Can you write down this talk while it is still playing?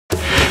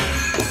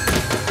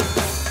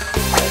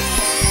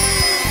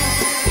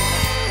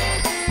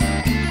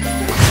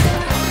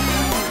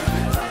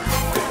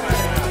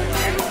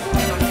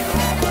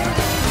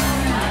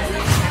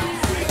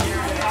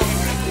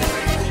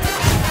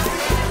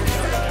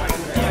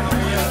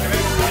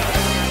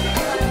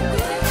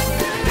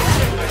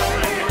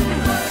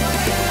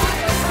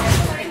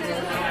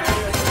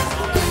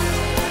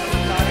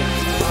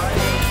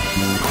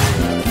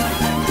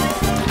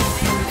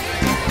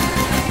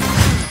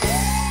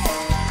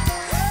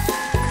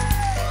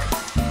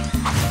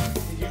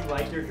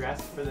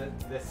dress for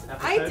this episode?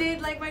 I did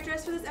like my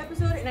dress for this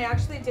episode, and I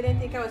actually didn't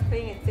think I was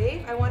playing it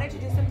safe. I wanted to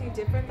do something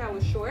different that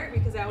was short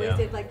because I always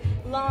did like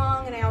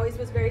long, and I always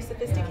was very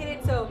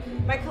sophisticated. So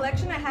my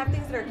collection, I have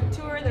things that are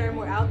couture, that are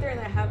more out there, and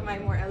I have my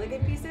more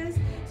elegant pieces.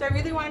 So I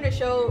really wanted to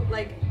show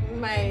like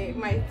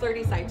my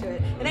flirty side to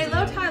it. And I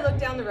loved how I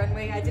looked down the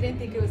runway. I didn't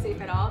think it was safe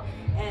at all,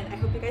 and I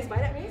hope you guys buy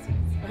it at Macy's.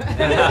 It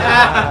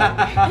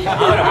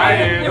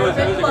was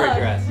a great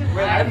dress. I'm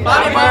wearing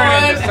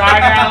the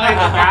side alley,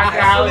 the back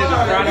alley, the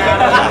front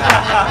alley.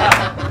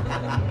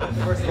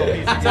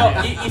 So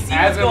you see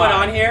what's going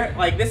on here?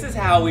 Like, this is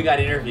how we got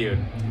interviewed.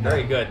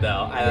 Very good,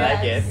 though. I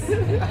like it.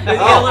 Let's get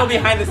a little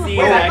behind the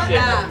scenes action.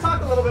 Let's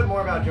talk a little bit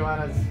more about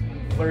Joanna's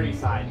flirty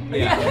side.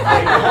 Okay,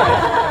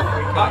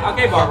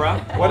 Barbara.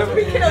 What if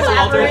we can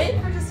elaborate?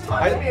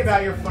 Talk to me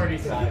about your flirty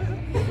side.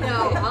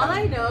 No, all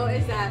I know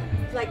is that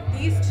like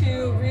these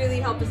two really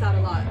helped us out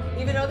a lot.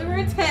 Even though they were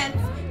intense,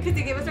 because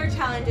they give us our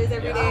challenges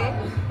every day.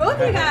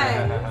 Both of you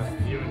guys.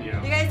 You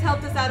guys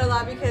helped us out a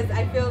lot because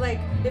I feel like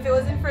if it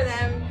wasn't for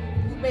them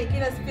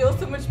making us feel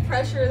so much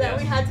pressure that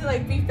we had to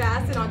like be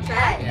fast and on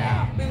track,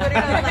 we wouldn't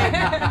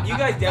have like. You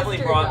guys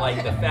definitely brought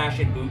like the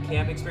fashion boot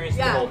camp experience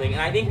to the whole thing,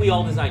 and I think we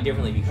all designed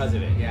differently because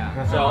of it.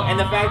 Yeah. So and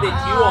the fact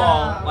that you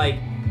all like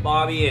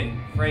Bobby and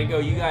Franco,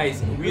 you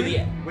guys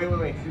really.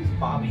 Wait. Who's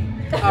Bobby?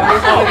 Oh,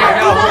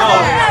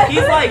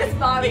 he's like,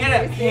 he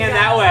had a hand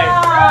that way.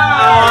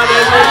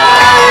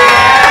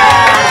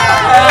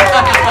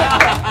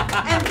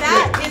 And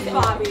that is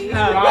Bobby.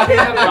 Bobby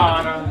and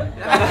Donna.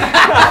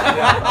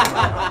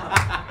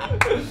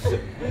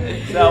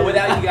 So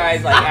without you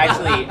guys like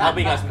actually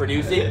helping us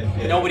produce it,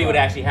 nobody would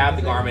actually have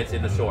the garments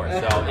in the store.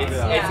 So it's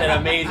an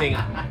amazing.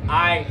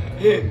 And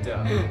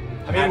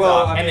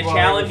the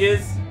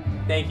challenges.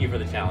 Thank you for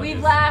the challenge. We've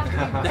laughed,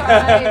 we've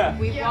cried,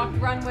 we've walked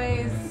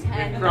runways,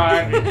 and We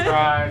cried.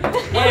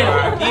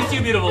 And these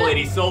two beautiful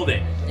ladies sold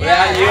it.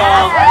 Yeah. You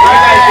all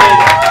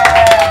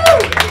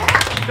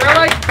They're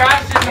like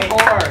fashion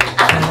whores.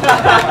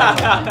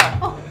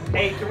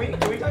 Hey, can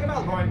we talk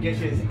about Lauren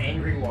Gish's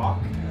angry walk?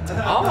 Oh.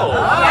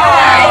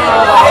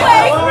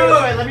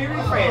 Wait, let me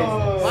rephrase.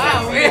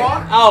 Sexy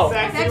walk?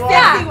 Sexy walk?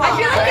 Yeah, I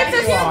feel like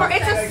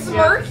it's a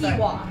smirky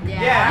walk.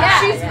 Yeah.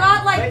 She's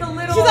got like the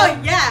little. She's like,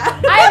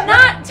 I am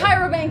not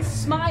Tyra Banks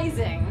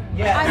smizing.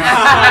 Yeah.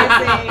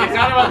 I'm smizing. It's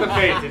not about the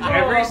face. It's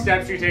every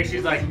step she takes,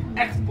 she's like,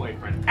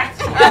 ex-boyfriend, Like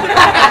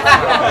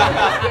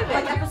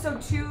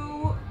episode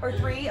 2 or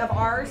 3 of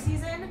our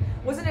season,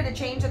 wasn't it a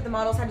change that the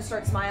models had to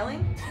start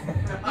smiling?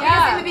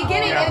 Because in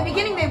the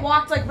beginning they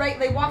walked like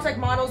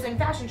models in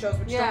fashion shows,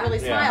 which don't really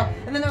smile.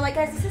 And then they're like,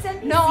 guys, this is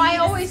NBC. No, I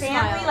this always is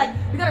family. smile. Like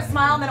we gotta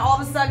smile, and then all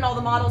of a sudden all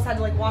the models had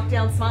to like walk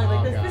down smiling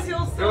like this. This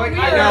feels so They're like,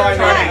 weird. I know.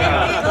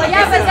 But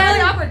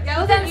then awkward.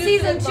 But then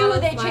season 2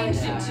 they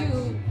changed it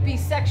to be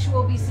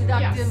sexual, be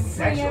seductive,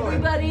 bring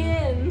everybody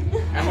in.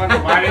 And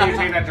why didn't you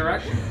take that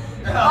direction?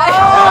 Daniel,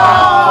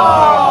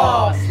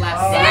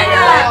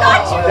 I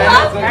thought you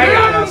loved me. Hang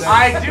on,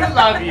 I do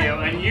love you,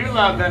 and you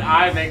love that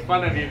I make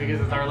fun of you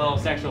because it's our little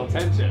sexual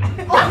tension. Girl,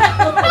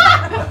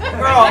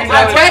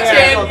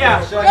 attention! Yeah.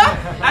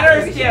 I don't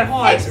understand.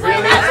 Hold on.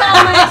 Explain that to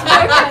all my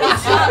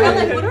ex-boyfriends. I'm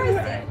like, what are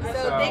they?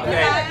 So thank you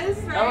guys.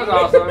 That was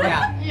awesome. We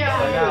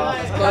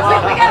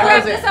gotta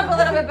wrap this up a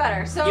little bit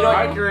better. So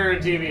My career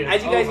in TV is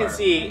As you guys over. can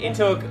see, it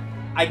took.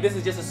 Like this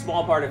is just a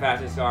small part of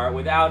Fashion Star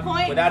without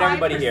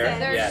everybody here.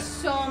 there's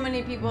so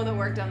many people that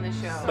worked on this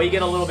show. But you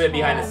get a little bit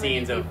behind the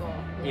scenes of,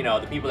 you know,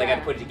 the people that got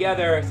to put it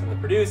together, some of the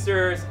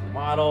producers, some of the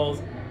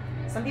models.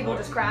 Some people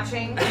just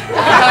crashing.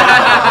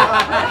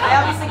 I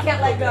obviously can't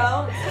let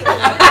go.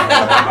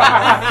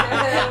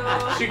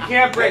 She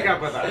can't break up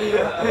with us.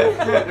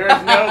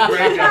 There's no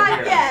breakup Not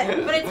here.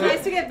 yet, but it's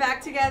nice to get back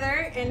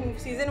together in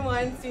season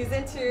 1,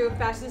 season 2,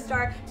 Fashion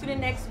Star. Tune in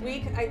next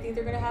week. I think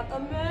they're gonna have a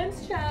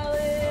men's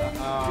challenge.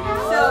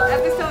 So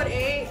episode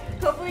 8,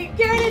 hopefully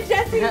Karen and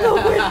Jesse will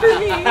win for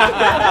me.